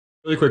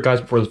Really quick, guys,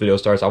 before this video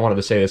starts, I wanted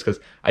to say this because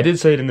I did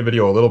say it in the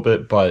video a little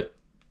bit, but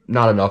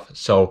not enough.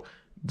 So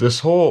this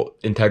whole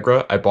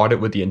Integra, I bought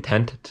it with the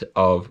intent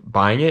of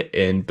buying it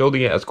and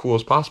building it as cool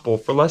as possible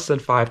for less than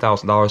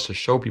 $5,000 to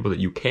show people that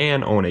you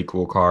can own a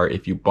cool car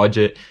if you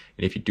budget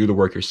and if you do the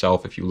work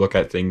yourself, if you look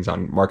at things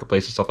on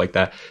Marketplace and stuff like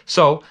that.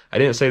 So I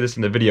didn't say this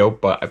in the video,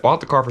 but I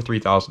bought the car for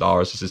 $3,000.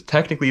 This is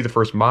technically the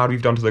first mod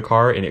we've done to the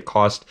car, and it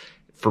cost...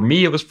 For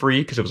me, it was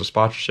free because it was a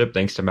sponsorship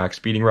thanks to Max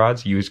Speeding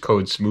Rods. Use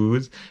code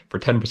SMOOTH for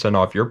 10%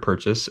 off your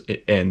purchase,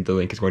 and the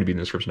link is going to be in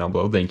the description down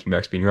below. Thank you,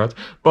 Max Speeding Rods.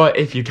 But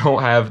if you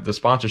don't have the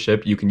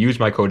sponsorship, you can use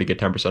my code to get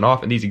 10%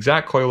 off, and these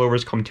exact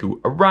coilovers come to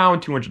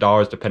around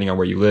 $200 depending on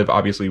where you live.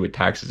 Obviously, with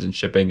taxes and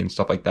shipping and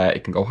stuff like that,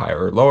 it can go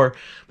higher or lower,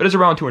 but it's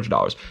around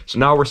 $200. So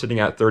now we're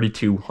sitting at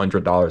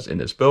 $3,200 in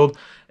this build,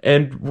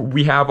 and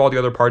we have all the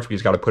other parts. We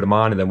just got to put them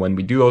on, and then when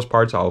we do those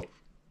parts, I'll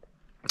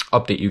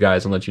update you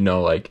guys and let you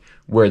know like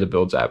where the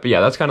build's at. But yeah,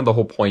 that's kind of the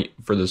whole point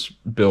for this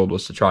build,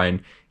 was to try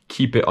and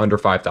keep it under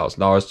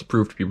 $5,000 to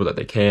prove to people that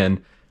they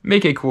can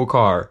make a cool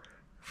car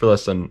for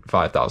less than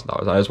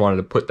 $5,000. I just wanted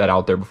to put that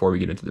out there before we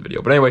get into the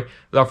video. But anyway,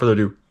 without further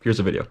ado, here's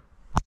the video.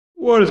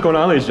 What is going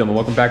on, ladies and gentlemen?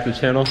 Welcome back to the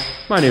channel.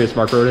 My name is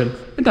Mark Roden,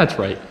 and that's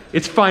right,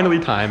 it's finally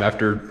time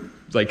after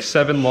like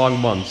 7 long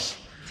months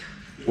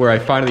where I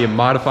finally am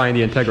modifying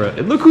the Integra.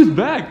 And look who's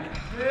back!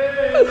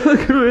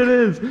 Look who it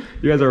is.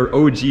 You guys are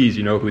OGs,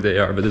 you know who they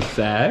are, but this is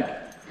Zach.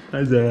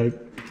 Hi, Zach.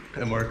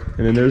 Hi, Mark.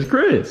 And then there's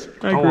Chris.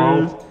 Hi,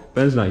 hello. Chris.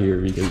 Ben's not here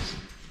because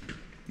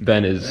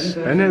Ben has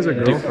a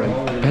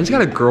girlfriend. Ben's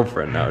got a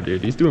girlfriend now,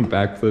 dude. He's doing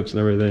backflips and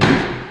everything.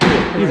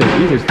 He's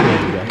a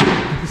crazy guy.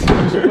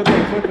 Put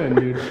that clip in,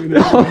 dude.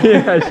 Oh,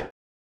 yeah.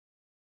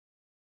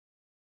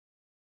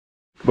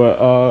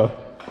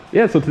 But,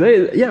 yeah, so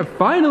today, yeah,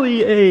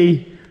 finally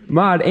a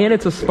mod, and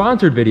it's a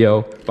sponsored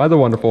video by the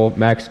wonderful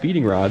Max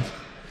Speeding Rods,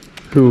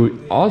 who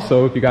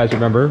also, if you guys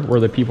remember,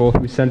 were the people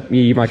who sent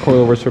me my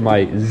coilovers for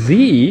my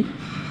Z.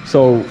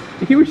 So,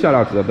 a huge shout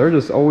out to them. They're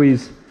just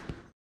always...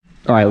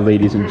 Alright,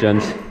 ladies and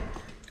gents,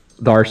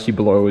 Darcy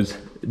blows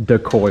the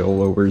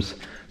coilovers.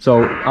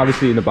 So,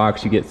 obviously in the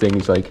box you get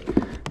things like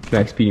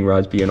Max Speeding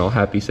Rods being all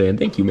happy saying,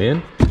 "Thank you,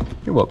 man.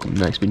 You're welcome,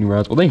 Max Speeding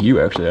Rods." Well, thank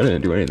you, actually. I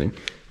didn't do anything.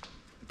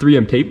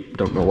 3M tape.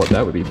 Don't know what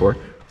that would be for.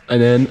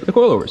 And then the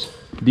coilovers.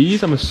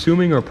 These, I'm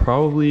assuming, are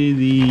probably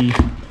the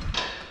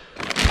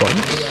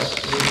fronts.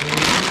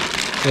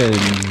 And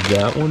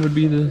that one would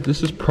be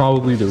this is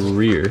probably the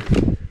rear.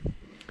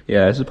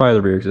 Yeah, this is probably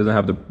the rear because it doesn't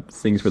have the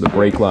things for the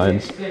brake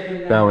lines.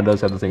 That one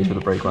does have the things for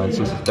the brake lines.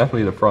 So this is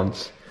definitely the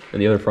fronts.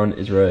 And the other front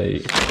is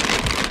right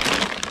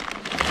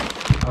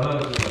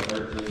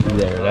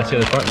there. That's the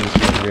other front, and this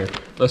is the rear.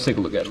 Let's take a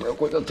look at them real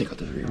quick. I'll take out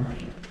the rear.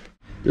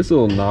 This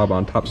little knob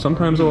on top,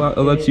 sometimes it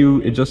lets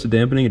you adjust the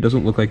dampening. It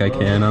doesn't look like I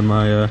can on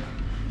my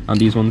on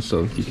these ones,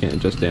 so you can't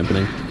adjust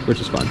dampening,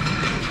 which is fine.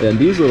 And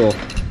these little...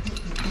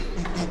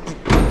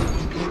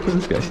 Look at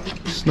this guy.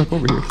 Snuck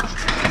over here.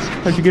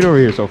 How'd you get over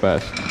here so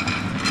fast?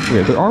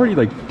 Okay, they're already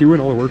like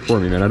doing all the work for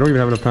me, man. I don't even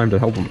have enough time to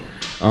help them.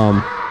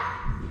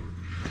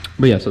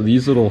 But yeah, so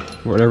these little,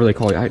 whatever they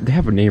call it, they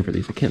have a name for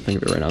these. I can't think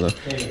of it right now though.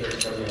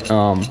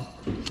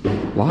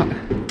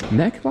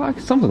 Neck lock?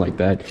 Something like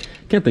that.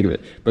 Can't think of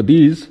it. But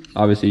these,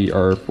 obviously,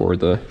 are for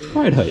the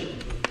ride height.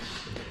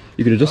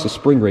 You can adjust the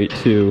spring rate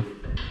too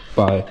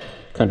by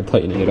kind of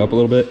tightening it up a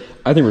little bit.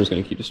 I think we're just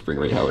going to keep the spring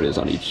rate how it is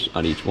on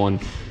each one.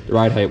 The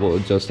ride height will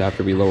adjust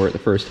after we lower it the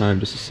first time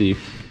just to see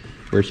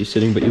where she's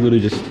sitting, but you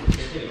literally just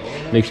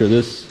make sure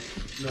this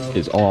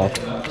is off.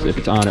 So if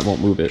it's on, it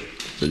won't move it.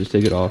 So just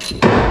take it off.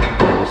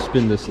 Just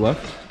spin this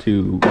left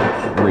to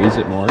raise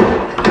it more, or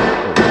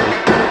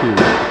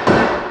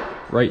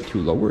right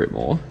to lower it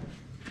more.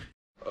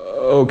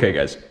 Okay,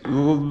 guys,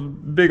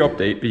 big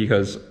update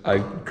because I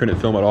couldn't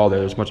film at all.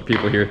 There's a bunch of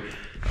people here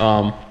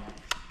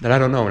that I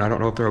don't know, and I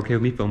don't know if they're okay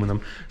with me filming them.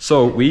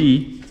 So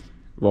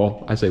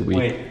well, I say we,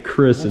 wait,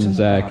 Chris and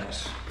Zach,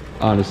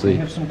 honestly,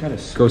 kind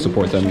of go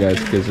support them, guys,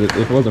 because if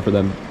it wasn't for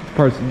them,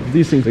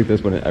 these things like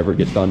this wouldn't ever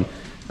get done.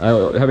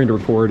 Having to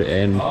record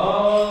and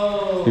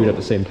do it at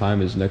the same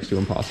time is next to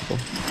impossible.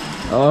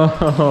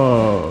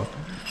 Oh,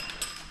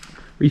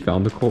 we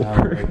found the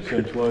culprit.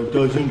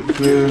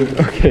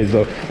 Okay,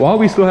 so while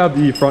we still have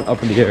the front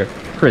up in the air,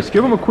 Chris,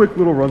 give them a quick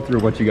little run through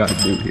of what you got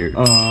to do here.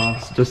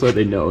 Just so that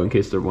they know, in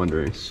case they're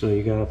wondering. So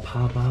you gotta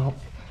pop out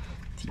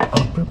the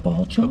upper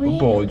ball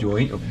joint.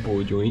 Upper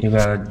ball joint. You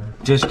gotta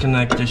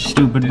disconnect this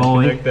stupid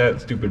boy. Disconnect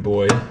that stupid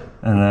boy.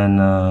 And then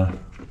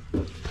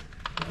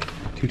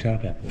 2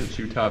 top hats.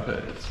 2 top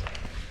hats.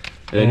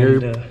 And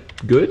you're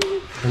good?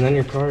 And then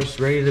your car's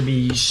ready to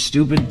be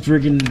stupid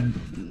friggin'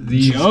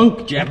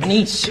 junk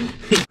Japanese.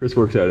 Chris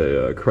works at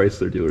a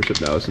Chrysler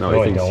dealership now, so now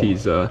he thinks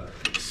he's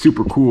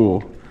super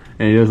cool.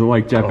 And he doesn't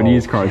like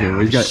Japanese cars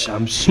anymore.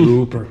 I'm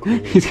super cool.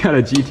 He's got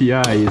a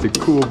GTI. He's a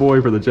cool boy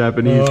for the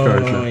Japanese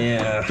cars now.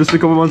 Yeah. Just a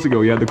couple months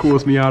ago, he had the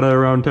coolest Miata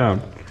around town.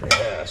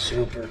 Yeah,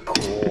 super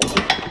cool.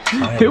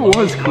 It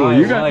was cool.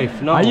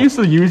 I used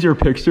to use your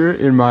picture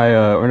in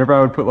my, whenever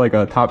I would put like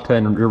a top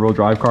 10 rear-wheel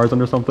drive cars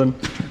under something,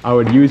 I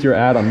would use your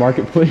ad on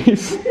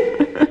Marketplace. There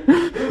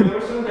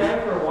was some guy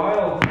for a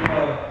while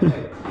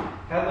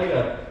like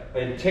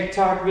a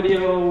TikTok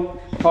video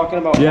talking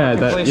about yeah,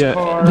 marketplace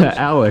cars. Yeah,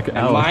 Alec.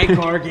 And my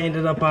car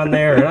ended up on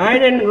there, and I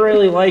didn't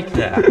really like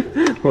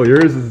that. Well,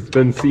 yours has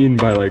been seen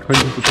by like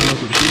hundreds of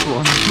thousands of people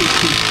on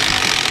YouTube.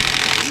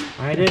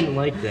 I didn't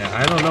like that.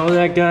 I don't know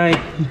that guy.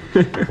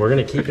 We're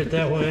gonna keep it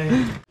that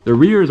way. The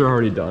rears are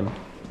already done.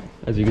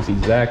 As you can see,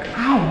 Zach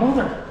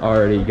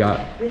already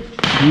got.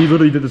 He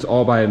literally did this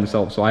all by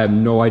himself, so I have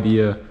no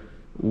idea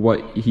what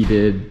he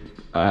did.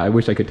 I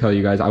wish I could tell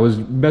you guys. I was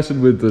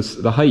messing with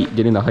the height,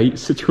 getting the height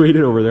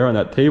situated over there on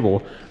that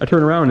table. I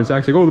turn around and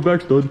Zach's like, "Oh, the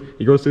back's done."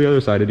 He goes to the other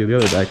side to do the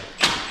other back.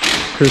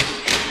 Because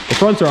the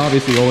fronts are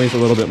obviously always a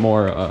little bit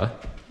more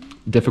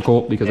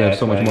difficult because they have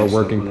so much more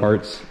working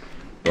parts.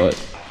 But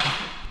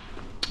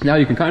now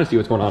you can kind of see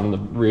what's going on in the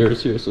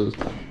rears here, so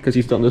because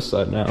he's done this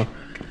side now.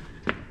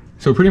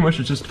 So pretty much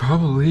it's just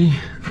probably,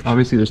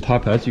 obviously there's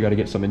top hats, you got to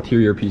get some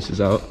interior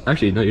pieces out.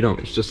 Actually, no, you don't.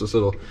 It's just this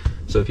little,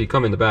 so if you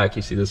come in the back,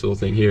 you see this little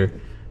thing here.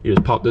 You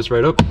just pop this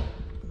right up.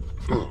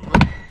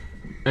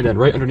 And then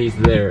right underneath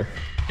there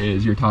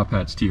is your top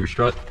hats to your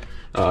strut.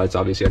 It's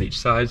obviously on each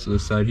side, so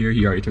this side here,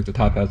 he already took the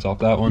top hats off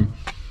that one.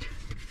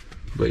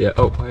 But yeah,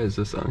 oh, why is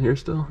this on here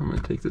still? I'm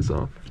gonna take this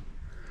off.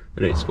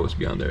 It ain't supposed to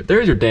be on there.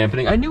 There's your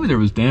dampening. I knew there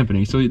was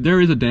dampening, so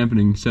there is a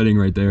dampening setting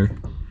right there.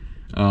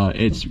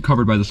 It's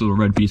covered by this little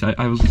red piece. I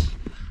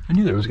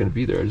knew that it was going to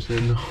be there. I just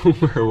didn't know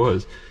where it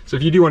was. So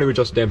if you do want to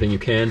adjust dampening, you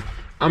can.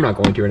 I'm not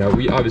going to right now.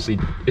 We obviously,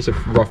 it's a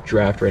rough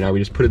draft right now. We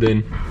just put it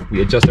in.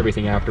 We adjust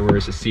everything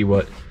afterwards to see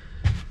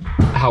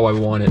how I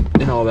want it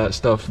and all that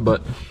stuff.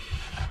 But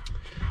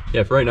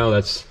yeah, for right now,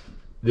 this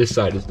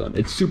side is done.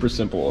 It's super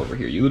simple over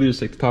here. You literally just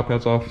take the top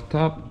hats off the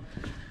top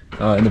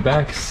and the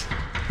backs.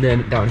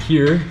 Then down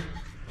here,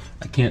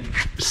 I can't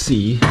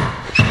see,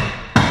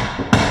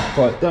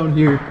 but down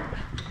here,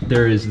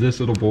 there is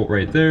this little bolt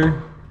right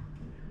there,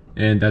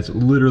 and that's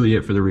literally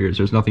it for the rears.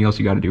 There's nothing else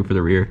you got to do for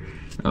the rear.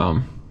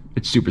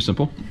 It's super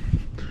simple,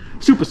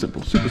 super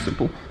simple, super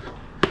simple.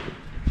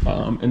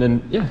 And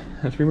then yeah,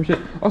 that's pretty much it.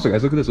 Also,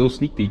 guys, look at this little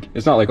sneak peek.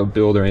 It's not like a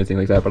build or anything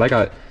like that, but I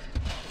got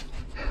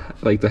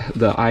like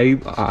the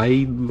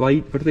eye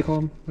light. What do they call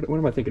them? What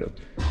am I thinking of?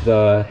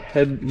 The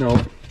head, no.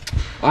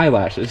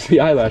 Eyelashes,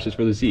 the eyelashes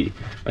for the Z.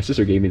 My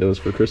sister gave me those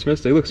for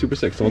Christmas. They look super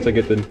sick. So once I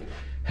get the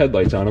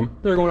headlights on them,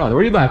 they're going on. What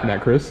are you laughing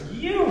at, Chris?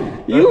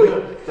 You.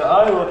 The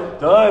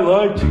eye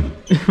light.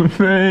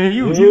 Man,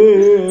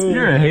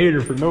 you're a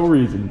hater for no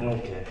reason.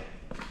 Okay.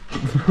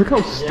 Look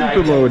how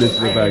stupid low it is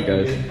in the back,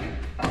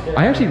 guys.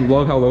 I actually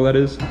love how low that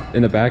is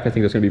in the back. I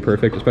think that's going to be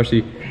perfect.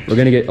 Especially, we're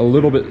going to get a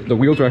little bit. The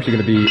wheels are actually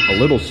going to be a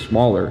little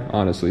smaller,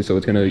 honestly. So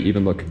it's going to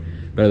even look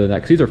better than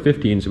that. Because these are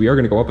 15s. So we are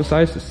going to go up a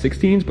size to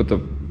 16s, but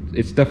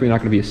it's definitely not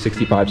going to be a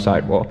 65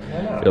 sidewall.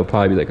 It'll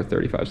probably be like a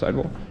 35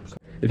 sidewall.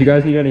 If you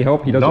guys need any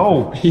help, he does it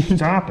for,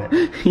 stop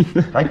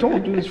it. I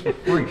don't do this for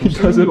free. He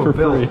does it for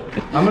free.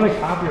 I'm going to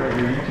copyright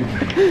your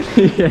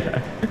YouTube.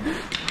 Yeah.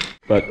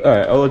 But all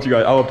right,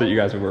 I'll update you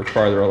guys when we're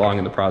farther along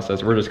in the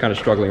process. We're just kind of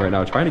struggling right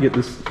now, trying to get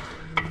this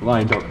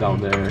lined up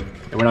down there.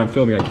 And when I'm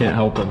filming, I can't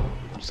help them.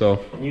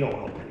 So. You don't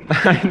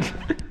help me.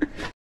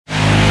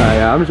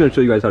 I'm just going to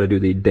show you guys how to do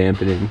the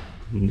dampening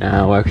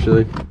now,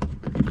 actually.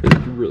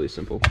 It's really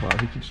simple. Wow,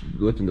 he keeps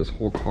lifting this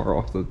whole car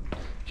off the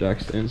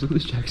jack stands. Look at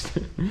this jack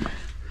stand.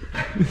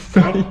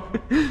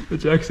 The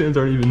jack stands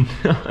aren't even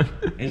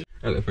on.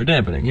 Okay, for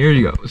dampening, here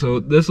you go.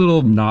 So this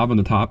little knob on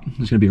the top,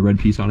 there's going to be a red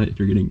piece on it. If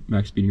you're getting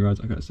max speeding rods,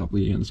 I got to stop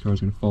leaning on this car.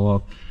 It's going to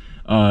fall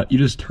off. You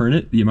just turn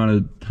it the amount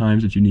of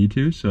times that you need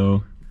to.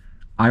 So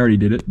I already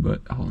did it,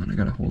 but hold on, I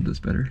got to hold this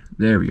better.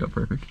 There we go,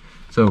 perfect.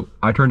 So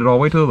I turned it all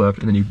the way to the left,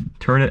 and then you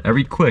turn it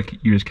every click,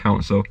 you just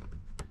count. So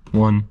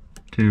 1,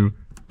 2,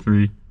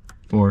 3,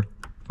 4,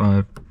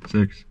 5,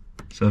 6,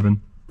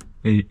 7,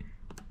 8,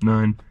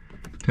 9,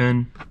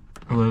 10,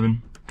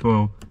 11,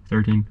 12,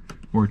 13,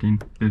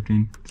 14,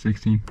 15,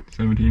 16,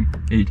 17,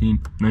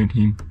 18,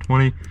 19,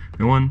 20,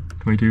 21,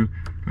 22,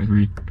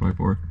 23,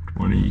 24,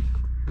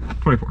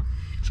 24.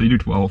 So you do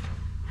 12.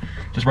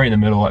 Just right in the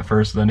middle at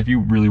first. Then if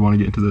you really want to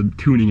get into the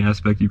tuning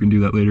aspect, you can do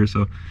that later.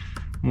 So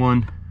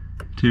 1,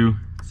 2,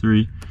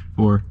 3,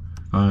 4,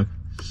 5,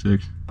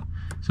 6,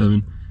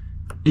 7,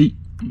 8,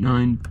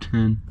 9,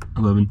 10,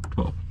 11,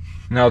 12.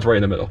 Now it's right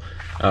in the middle.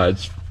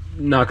 It's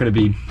not going to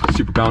be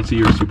super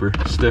bouncy or super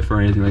stiff or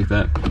anything like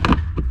that.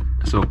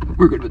 So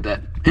we're good with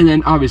that. And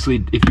then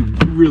obviously, if you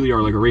really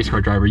are like a race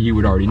car driver, you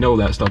would already know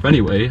that stuff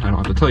anyway. I don't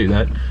have to tell you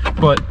that.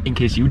 But in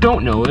case you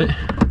don't know it,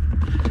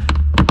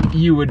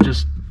 you would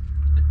just,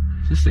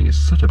 this thing is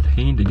such a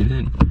pain to get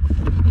in.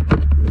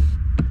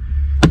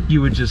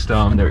 You would just,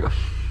 there we go.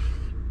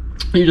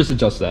 You just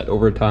adjust that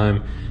over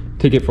time,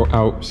 take it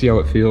out, see how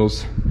it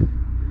feels.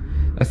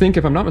 I think,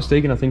 if I'm not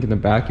mistaken, I think in the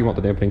back you want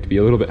the dampening to be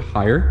a little bit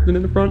higher than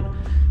in the front,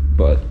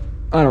 but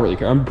I don't really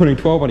care. I'm putting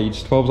 12 on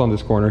each. 12's on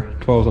this corner,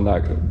 12's on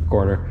that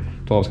corner,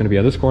 12's going to be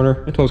on this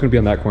corner, and 12's going to be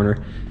on that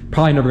corner.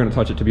 Probably never going to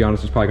touch it, to be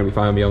honest. It's probably going to be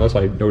fine with me unless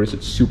I notice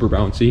it's super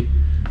bouncy.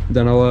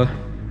 Then I'll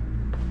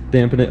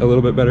dampen it a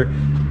little bit better.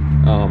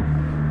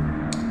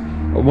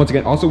 Once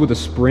again, also with the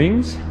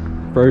springs,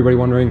 for everybody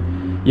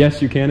wondering,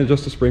 yes, you can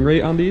adjust the spring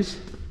rate on these.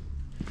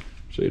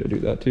 show you to do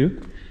that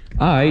too.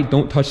 I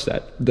don't touch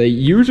that. They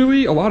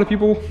usually, a lot of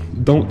people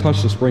don't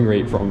touch the spring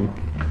rate from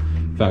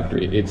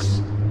factory.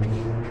 It's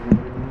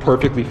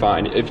perfectly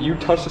fine. If you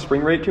touch the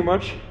spring rate too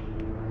much,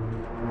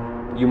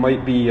 you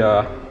might be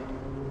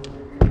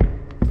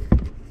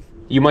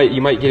you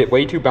might get it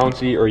way too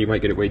bouncy, or you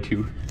might get it way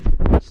too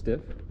stiff.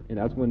 And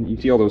that's when you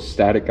see all those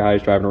static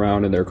guys driving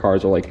around and their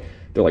cars are like,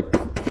 they're like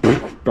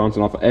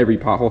bouncing off of every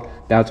pothole.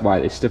 That's why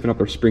they stiffen up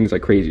their springs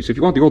like crazy. So if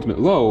you want the ultimate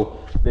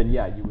low, then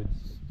yeah, you would.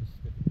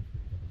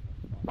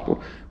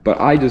 But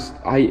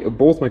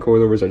both my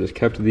coilovers, I just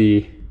kept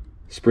the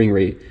spring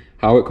rate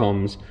how it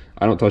comes.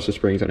 I don't touch the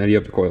springs on any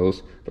of the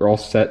coils. They're all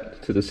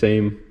set to the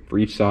same for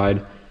each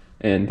side,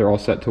 and they're all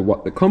set to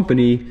what the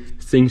company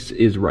thinks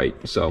is right.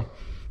 So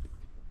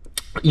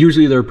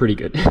usually they're pretty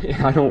good.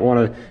 I don't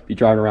want to be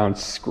driving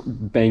around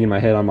banging my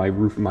head on my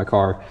roof of my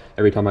car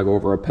every time I go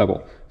over a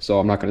pebble. So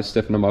I'm not going to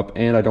stiffen them up,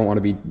 and I don't want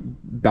to be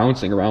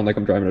bouncing around like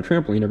I'm driving a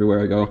trampoline everywhere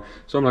I go.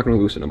 So I'm not going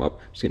to loosen them up.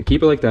 Just going to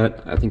keep it like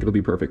that. I think it'll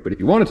be perfect. But if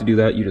you wanted to do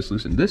that, you just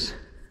loosen this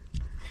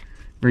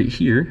right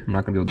here. I'm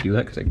not going to be able to do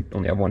that because I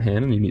only have one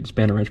hand, and you need a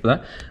spanner wrench for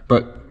that.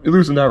 But you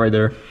loosen that right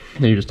there,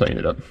 then you just tighten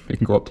it up. It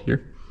can go up to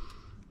here,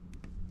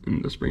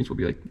 and the springs will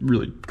be like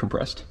really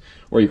compressed.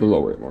 Or you can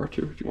lower it more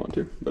too if you want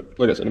to. But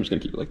like I said, I'm just going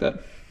to keep it like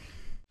that.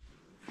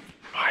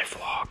 My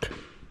vlog.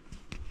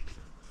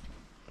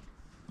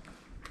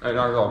 Alright,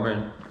 now it's all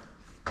man.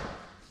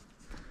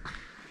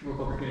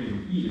 Motherfucker can't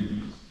even eat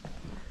these.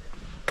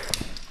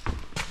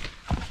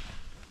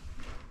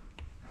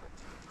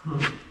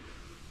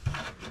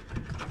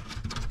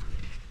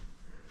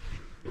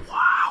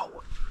 Wow.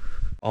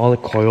 All the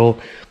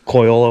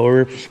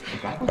coilovers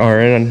are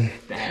in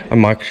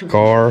my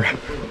car.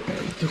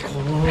 The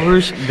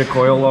coilovers? The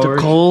coilovers? The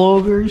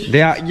coilovers?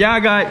 Yeah,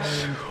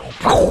 guys.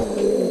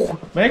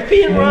 Make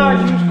me use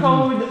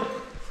code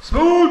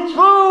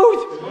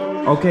SMOOTH!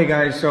 Okay,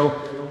 guys, so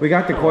we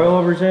got the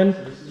coilovers in.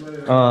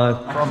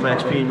 From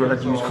XP and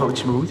Rod, use code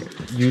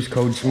SMOOTH. Use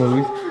code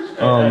SMOOTH.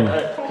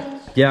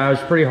 Yeah, it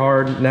was pretty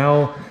hard.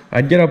 Now,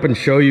 I'd get up and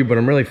show you, but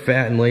I'm really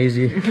fat and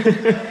lazy.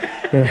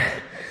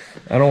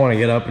 I don't want to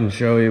get up and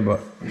show you,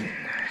 but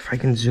if I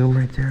can zoom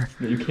right there.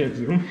 No, you can't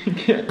zoom. You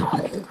can't. Show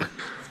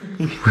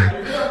you,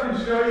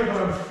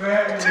 but I'm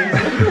fat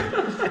and lazy.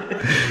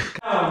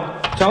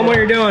 Tell them what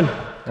you're doing.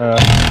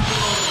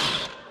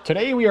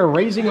 Today we are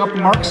raising up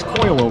Mark's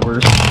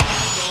coilovers.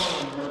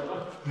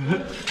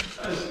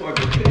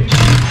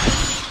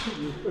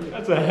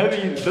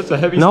 That's a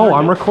heavy. No,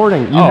 I'm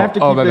recording. You have to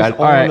keep this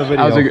all in the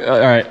video. All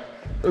right.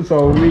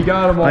 So we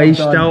got him all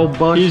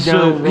done. He's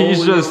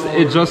just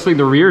adjusting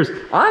the rears.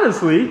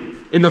 Honestly,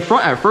 in the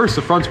front, at first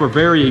the fronts were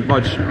very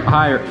much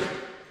higher.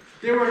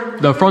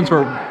 The fronts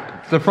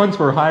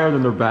were higher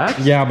than their backs.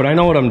 Yeah, but I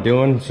know what I'm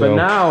doing. So. But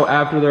now,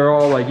 after they're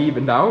all like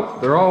evened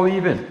out, they're all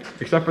even,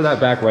 except for that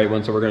back right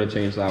one. So we're gonna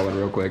change that one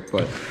real quick.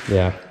 But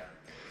yeah,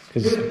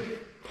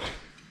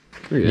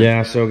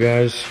 yeah. So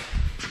guys,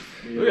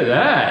 look at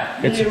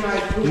that. It's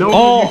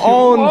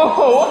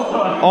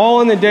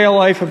all in the day of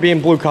life of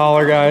being blue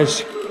collar,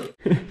 guys.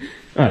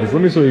 Alright, so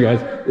let me show you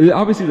guys.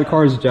 Obviously the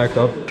car is jacked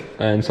up,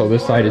 and so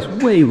this side is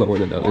way lower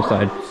than the other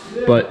side.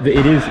 But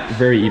it is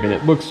very even.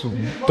 It looks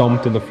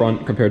dumped in the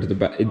front compared to the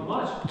back.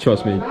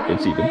 Trust me,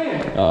 it's even.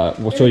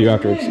 We'll show you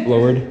after it's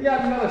lowered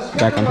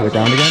back onto the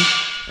ground again.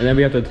 And then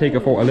we have to take a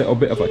little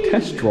bit of a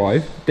test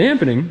drive.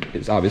 Dampening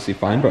is obviously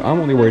fine, but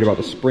I'm only worried about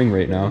the spring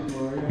rate now.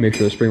 Make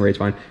sure the spring rate's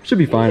fine. Should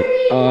be fine.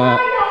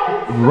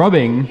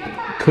 Rubbing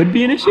could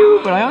be an issue,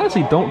 but I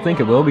honestly don't think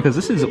it will, because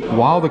this is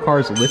while the car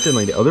is lifted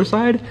like the other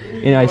side,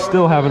 and I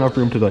still have enough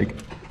room to like,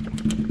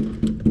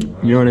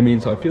 you know what I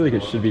mean? So I feel like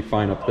it should be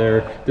fine up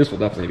there. This will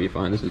definitely be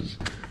fine. This is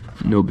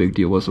no big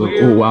deal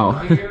whatsoever. Oh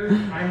wow.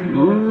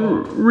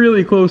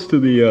 Really close to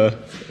the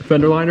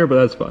fender liner, but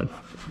that's fine.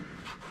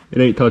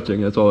 It ain't touching,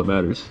 that's all that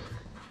matters.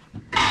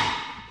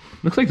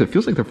 Looks like, it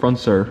feels like the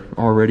fronts are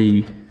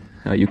already,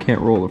 you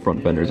can't roll the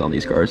front fenders on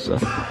these cars, so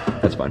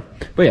that's fine.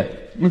 But yeah,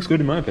 looks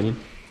good in my opinion.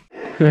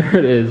 There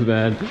it is,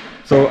 man.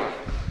 So,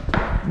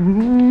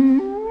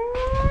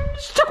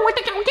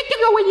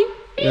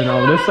 you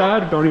know, this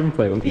side, don't even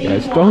play with me,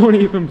 guys. Don't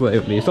even play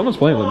with me. Someone's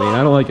playing with me, and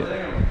I don't like it.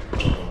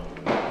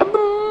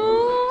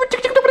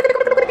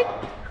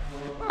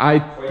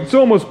 It's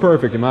almost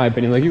perfect in my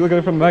opinion. Like, you look at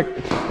it from the back.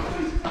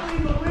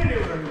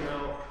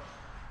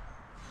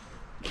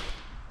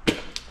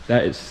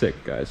 That is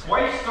sick, guys.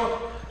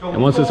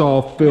 And once it's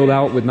all filled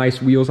out with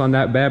nice wheels on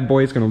that bad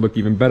boy, it's gonna look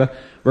even better.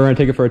 We're gonna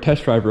take it for a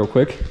test drive real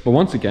quick. But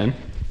once again,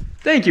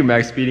 thank you,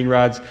 Max Speeding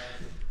Rods.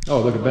 Oh,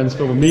 look at Ben's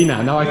filming me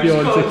now. Now I feel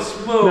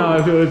insecure. Now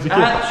I feel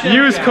insecure.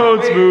 Use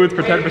code SMOOTH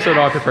for 10%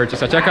 off your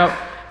purchase at checkout.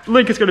 The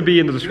link is gonna be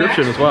in the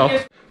description as well.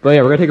 But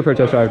yeah, we're gonna take it for a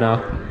test drive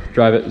now.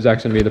 Drive it.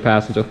 Zach's gonna be the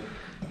passenger.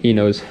 He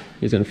knows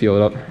he's gonna fuel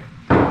it up.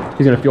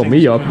 He's gonna fuel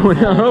me up.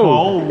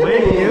 Oh,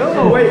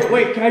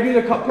 wait, can I do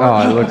the cut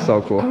part? Oh, it looks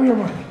so cool. Come here,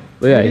 Mark.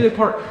 Yeah, do the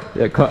part.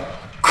 Yeah, cut.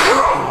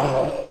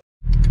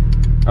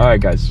 All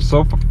right, guys.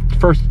 So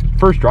first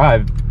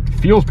drive,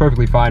 feels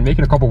perfectly fine,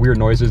 making a couple weird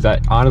noises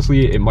that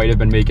honestly it might have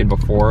been making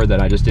before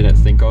that I just didn't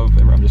think of,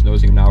 and I'm just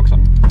nosing them now because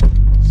I'm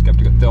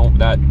skeptical.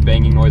 That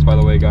banging noise, by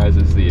the way, guys,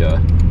 is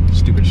the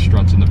stupid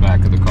struts in the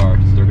back of the car.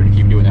 So they're gonna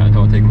keep doing that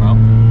until I take them out.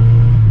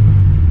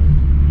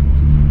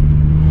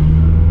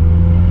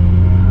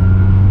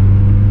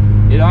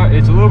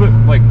 It's a little bit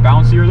like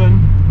bouncier than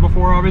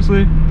before,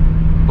 obviously,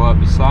 but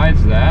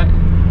besides that,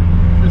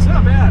 it's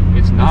not bad.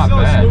 It's not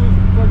bad.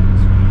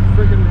 Smooth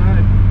freaking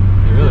ride.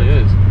 It really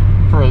is.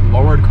 For a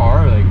lowered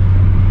car, like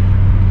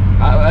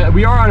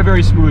we are on a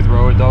very smooth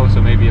road though,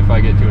 so maybe if I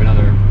get to a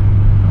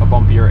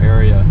bumpier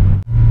area.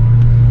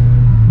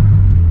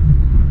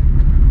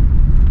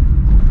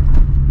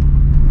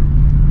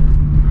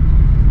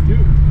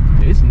 Dude,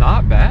 it's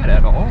not bad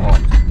at all.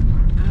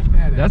 Not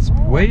bad. That's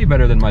way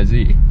better than my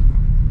Z.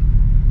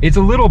 It's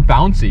a little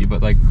bouncy,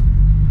 but like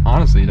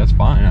honestly, that's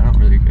fine. I don't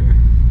really care.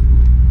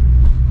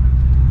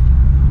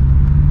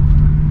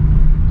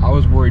 I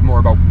was worried more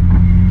about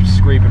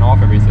scraping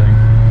off everything.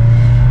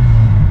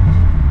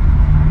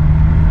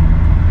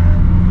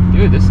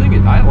 Dude, this thing,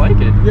 I like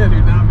it. Yeah,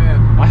 dude, not bad.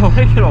 I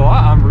like it a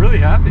lot. I'm really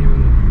happy with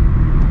it.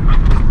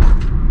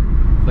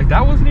 Like,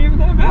 that wasn't even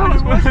that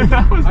bad.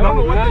 That was I don't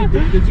know what they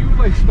did. Did you,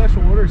 like,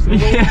 special order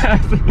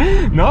cigarettes?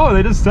 Yeah. No,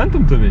 they just sent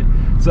them to me.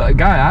 So,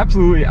 guy,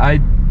 absolutely, I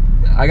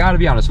gotta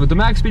be honest, with the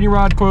max speeding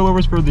rod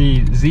coilovers for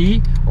the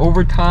Z,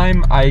 over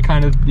time, I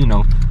kind of, you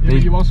know... Yeah,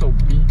 but you also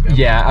beat them.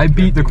 Yeah, I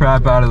beat the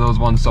crap out of those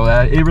ones, so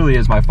that it really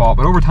is my fault.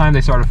 But over time,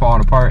 they started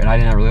falling apart, and I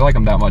didn't really like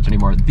them that much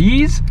anymore.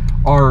 These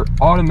are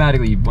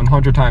automatically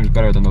 100 times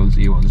better than those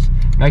Z ones.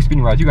 Max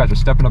speeding rods, you guys are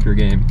stepping up your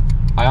game.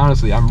 I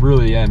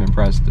really am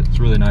impressed. It's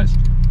really nice.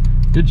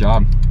 Good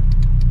job.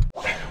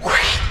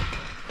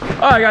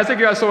 Alright guys, thank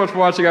you guys so much for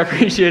watching. I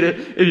appreciate it.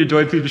 If you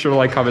enjoyed, please be sure to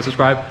like, comment,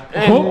 subscribe.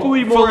 And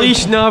hopefully more.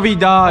 Feliz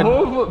Navidad.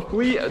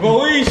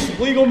 Feliz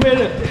legal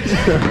minute.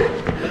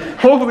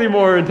 Hopefully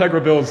more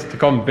Integra builds to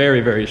come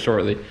very, very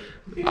shortly.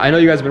 I know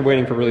you guys have been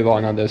waiting for really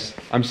long on this.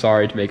 I'm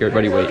sorry to make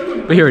everybody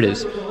wait, but here it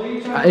is.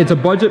 It's a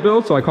budget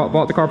build, so I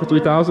bought the car for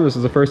 $3,000. This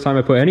is the first time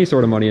I put any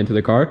sort of money into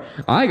the car.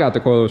 I got the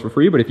coilovers for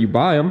free, but if you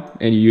buy them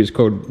and you use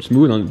code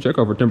SMOOTH on the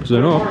checkout for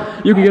 10%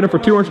 off, you can get them for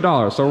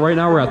 $200. So right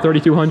now we're at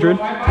 $3,200.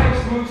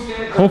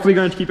 Hopefully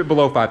going to keep it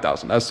below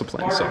 $5,000. That's the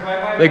plan. So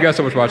thank you guys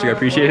so much for watching. I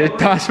appreciate it.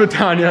 Das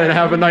Vidania, and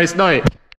have a nice night.